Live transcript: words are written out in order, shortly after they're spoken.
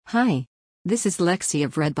Hi. This is Lexi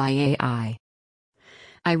of Read by AI.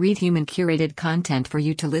 I read human-curated content for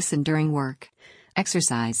you to listen during work,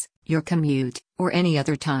 exercise, your commute, or any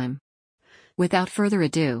other time. Without further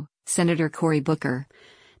ado, Senator Cory Booker,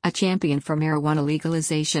 a champion for marijuana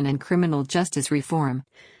legalization and criminal justice reform,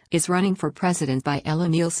 is running for president by Ella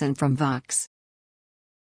Nielsen from Vox.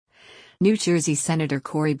 New Jersey Senator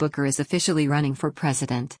Cory Booker is officially running for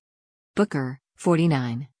president. Booker,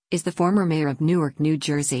 49, is the former mayor of Newark, New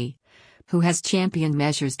Jersey, who has championed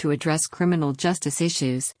measures to address criminal justice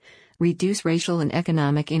issues, reduce racial and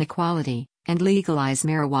economic inequality, and legalize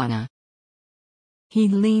marijuana. He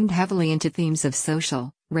leaned heavily into themes of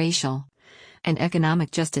social, racial, and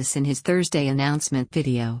economic justice in his Thursday announcement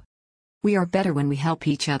video. "We are better when we help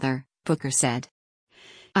each other," Booker said.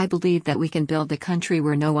 "I believe that we can build a country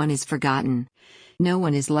where no one is forgotten, no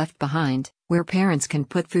one is left behind, where parents can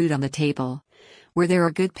put food on the table, where there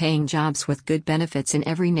are good-paying jobs with good benefits in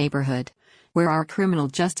every neighborhood, where our criminal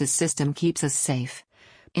justice system keeps us safe,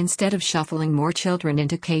 instead of shuffling more children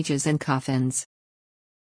into cages and coffins."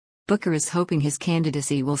 Booker is hoping his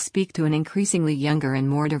candidacy will speak to an increasingly younger and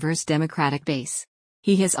more diverse Democratic base.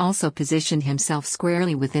 He has also positioned himself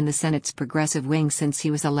squarely within the Senate's progressive wing since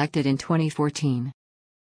he was elected in 2014.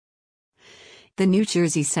 The New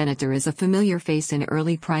Jersey senator is a familiar face in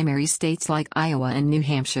early primary states like Iowa and New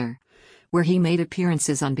Hampshire, where he made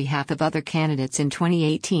appearances on behalf of other candidates in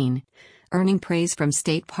 2018, earning praise from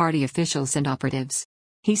state party officials and operatives.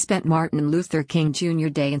 He spent Martin Luther King Jr.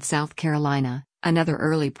 Day in South Carolina, another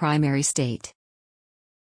early primary state.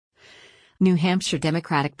 New Hampshire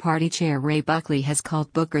Democratic Party Chair Ray Buckley has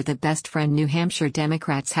called Booker the best friend New Hampshire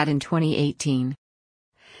Democrats had in 2018.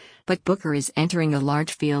 But Booker is entering a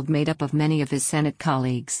large field made up of many of his Senate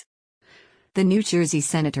colleagues. The New Jersey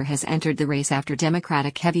senator has entered the race after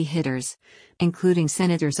Democratic heavy hitters, including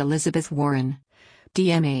Senators Elizabeth Warren,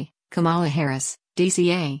 DMA, Kamala Harris,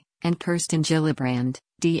 DCA, and Kirsten Gillibrand,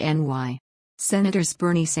 DNY. Senators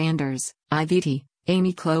Bernie Sanders, IVT,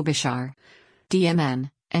 Amy Klobuchar,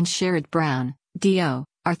 DMN, and Sherrod Brown, DO,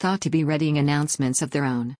 are thought to be readying announcements of their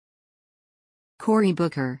own. Cory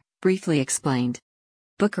Booker, briefly explained.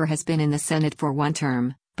 Booker has been in the Senate for one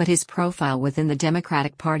term, but his profile within the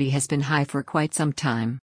Democratic Party has been high for quite some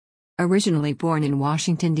time. Originally born in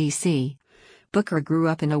Washington, D.C., Booker grew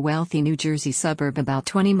up in a wealthy New Jersey suburb about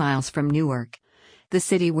 20 miles from Newark, the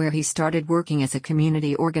city where he started working as a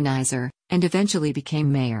community organizer, and eventually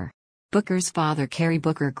became mayor. Booker's father, Kerry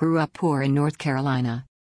Booker, grew up poor in North Carolina.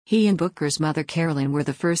 He and Booker's mother, Carolyn, were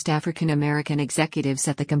the first African-American executives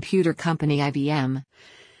at the computer company IBM.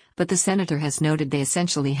 But the senator has noted they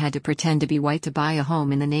essentially had to pretend to be white to buy a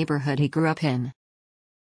home in the neighborhood he grew up in.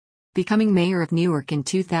 Becoming mayor of Newark in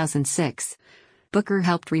 2006, Booker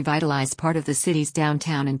helped revitalize part of the city's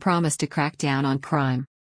downtown and promised to crack down on crime.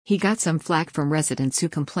 He got some flack from residents who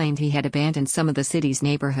complained he had abandoned some of the city's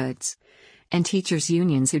neighborhoods, and teachers'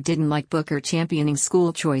 unions who didn't like Booker championing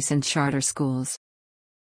school choice and charter schools.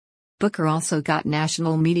 Booker also got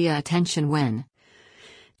national media attention when,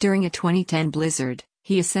 during a 2010 blizzard,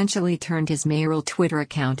 he essentially turned his mayoral Twitter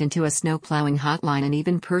account into a snowplowing hotline and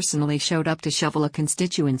even personally showed up to shovel a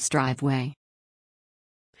constituent's driveway.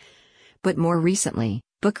 But more recently,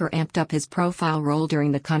 Booker amped up his profile role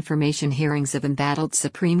during the confirmation hearings of embattled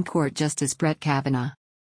Supreme Court Justice Brett Kavanaugh.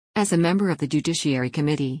 As a member of the Judiciary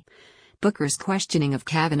Committee, Booker's questioning of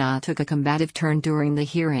Kavanaugh took a combative turn during the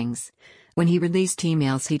hearings, when he released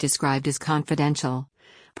emails he described as confidential,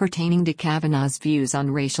 pertaining to Kavanaugh's views on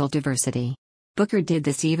racial diversity. Booker did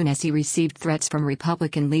this even as he received threats from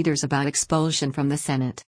Republican leaders about expulsion from the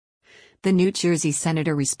Senate. The New Jersey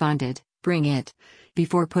senator responded, "Bring it,"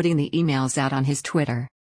 before putting the emails out on his Twitter.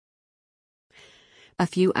 A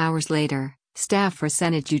few hours later, staff for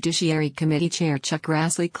Senate Judiciary Committee Chair Chuck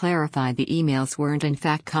Grassley clarified the emails weren't in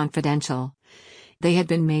fact confidential. They had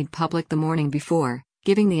been made public the morning before,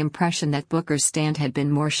 giving the impression that Booker's stand had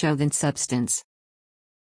been more show than substance.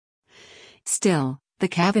 Still, the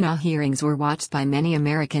Kavanaugh hearings were watched by many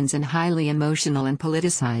Americans and highly emotional and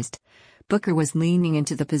politicized. Booker was leaning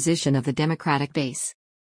into the position of the Democratic base.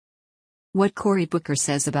 What Cory Booker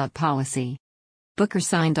says about policy. Booker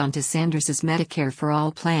signed on to Sanders's Medicare for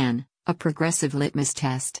All plan, a progressive litmus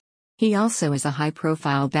test. He also is a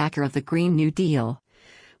high-profile backer of the Green New Deal,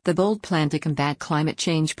 the bold plan to combat climate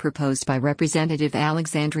change proposed by Representative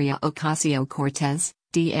Alexandria Ocasio-Cortez,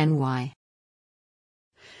 DNY.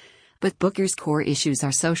 But Booker's core issues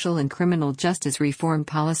are social and criminal justice reform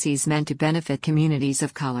policies meant to benefit communities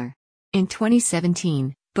of color. In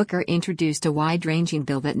 2017, Booker introduced a wide-ranging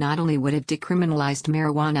bill that not only would have decriminalized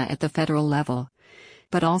marijuana at the federal level,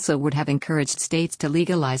 but also would have encouraged states to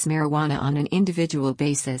legalize marijuana on an individual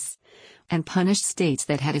basis, and punished states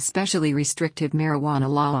that had especially restrictive marijuana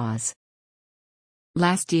laws.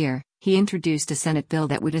 Last year, he introduced a Senate bill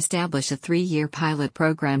that would establish a 3-year pilot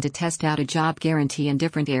program to test out a job guarantee in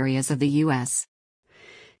different areas of the U.S.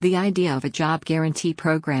 The idea of a job guarantee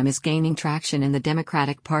program is gaining traction in the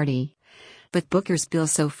Democratic Party, but Booker's bill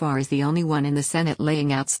so far is the only one in the Senate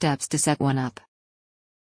laying out steps to set one up.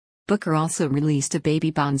 Booker also released a baby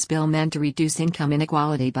bonds bill meant to reduce income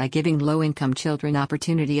inequality by giving low-income children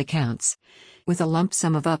opportunity accounts, with a lump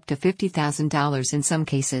sum of up to $50,000 in some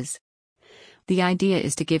cases. The idea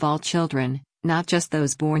is to give all children, not just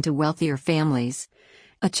those born to wealthier families,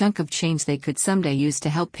 a chunk of change they could someday use to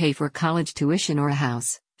help pay for college tuition or a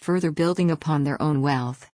house, further building upon their own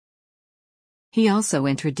wealth. He also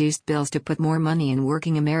introduced bills to put more money in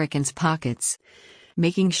working Americans' pockets,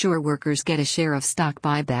 making sure workers get a share of stock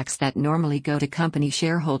buybacks that normally go to company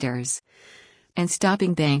shareholders, and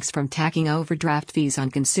stopping banks from tacking overdraft fees on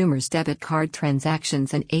consumers' debit card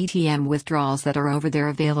transactions and ATM withdrawals that are over their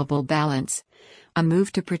available balance, a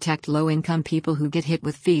move to protect low-income people who get hit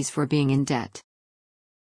with fees for being in debt.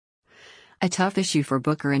 A tough issue for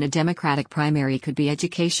Booker in a Democratic primary could be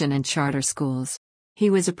education and charter schools. He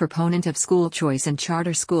was a proponent of school choice and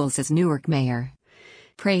charter schools as Newark mayor,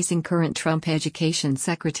 praising current Trump Education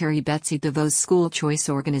Secretary Betsy DeVos' school choice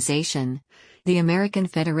organization, the American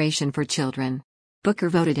Federation for Children. Booker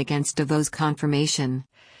voted against DeVos' confirmation,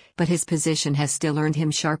 but his position has still earned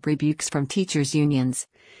him sharp rebukes from teachers' unions,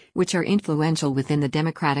 which are influential within the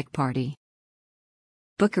Democratic Party.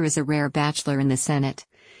 Booker is a rare bachelor in the Senate,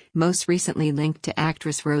 most recently linked to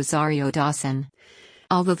actress Rosario Dawson,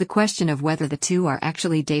 although the question of whether the two are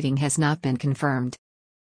actually dating has not been confirmed.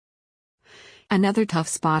 Another tough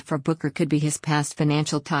spot for Booker could be his past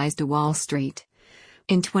financial ties to Wall Street.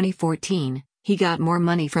 In 2014, he got more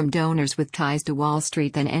money from donors with ties to Wall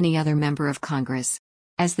Street than any other member of Congress.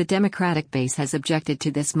 As the Democratic base has objected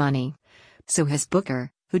to this money, so has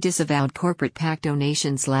Booker, who disavowed corporate PAC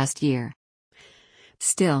donations last year.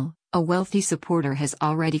 Still, a wealthy supporter has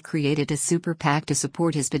already created a super PAC to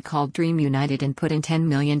support his bid called Dream United and put in $10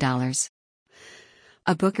 million.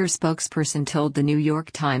 A Booker spokesperson told the New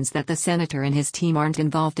York Times that the senator and his team aren't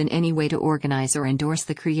involved in any way to organize or endorse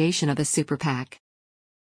the creation of a super PAC.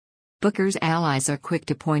 Booker's allies are quick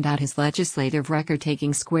to point out his legislative record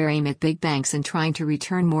taking square aim at big banks and trying to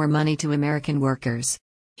return more money to American workers.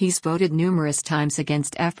 He's voted numerous times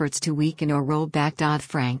against efforts to weaken or roll back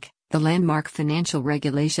Dodd-Frank, the landmark financial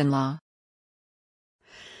regulation law.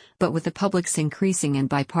 But with the public's increasing and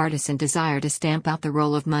bipartisan desire to stamp out the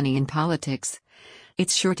role of money in politics,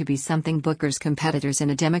 it's sure to be something Booker's competitors in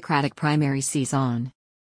a Democratic primary seize on.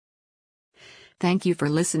 Thank you for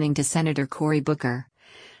listening to Senator Cory Booker,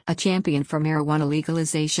 a champion for marijuana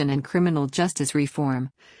legalization and criminal justice reform,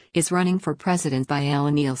 is running for president by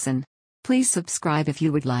Alan Nielsen. Please subscribe if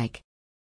you would like.